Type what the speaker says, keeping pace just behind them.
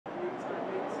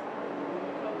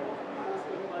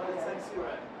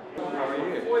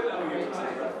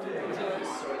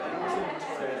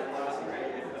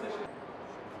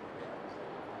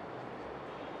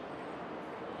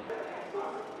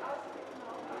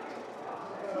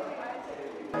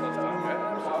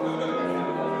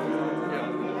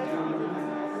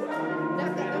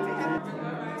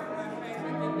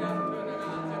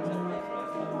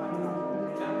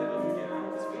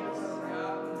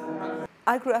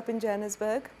I grew up in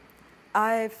Johannesburg.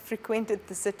 I frequented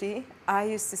the city. I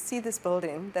used to see this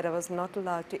building that I was not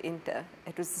allowed to enter.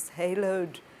 It was this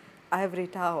haloed ivory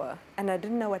tower, and I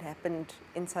didn't know what happened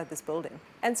inside this building.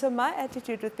 And so my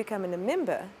attitude with becoming a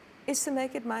member is to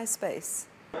make it my space.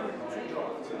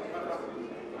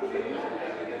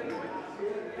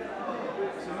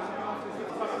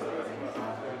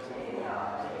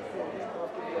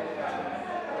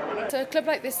 So a club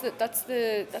like this,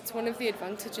 that's one of the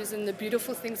advantages and the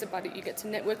beautiful things about it. You get to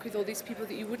network with all these people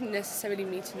that you wouldn't necessarily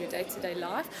meet in your day-to-day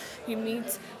life. You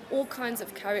meet all kinds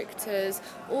of characters,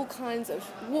 all kinds of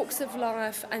walks of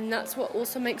life, and that's what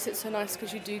also makes it so nice,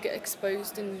 because you do get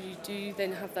exposed and you do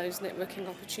then have those networking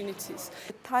opportunities.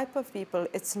 The type of people,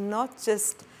 it's not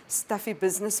just stuffy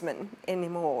businessmen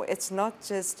anymore. It's not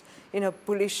just,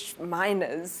 bullish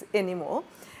miners anymore.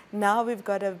 Now we've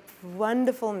got a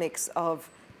wonderful mix of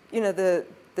the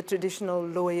traditional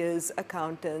lawyers,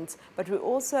 accountants, but we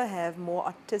also have more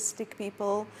artistic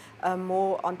people,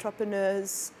 more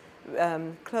entrepreneurs,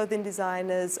 clothing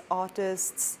designers,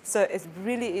 artists. So it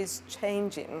really is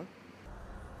changing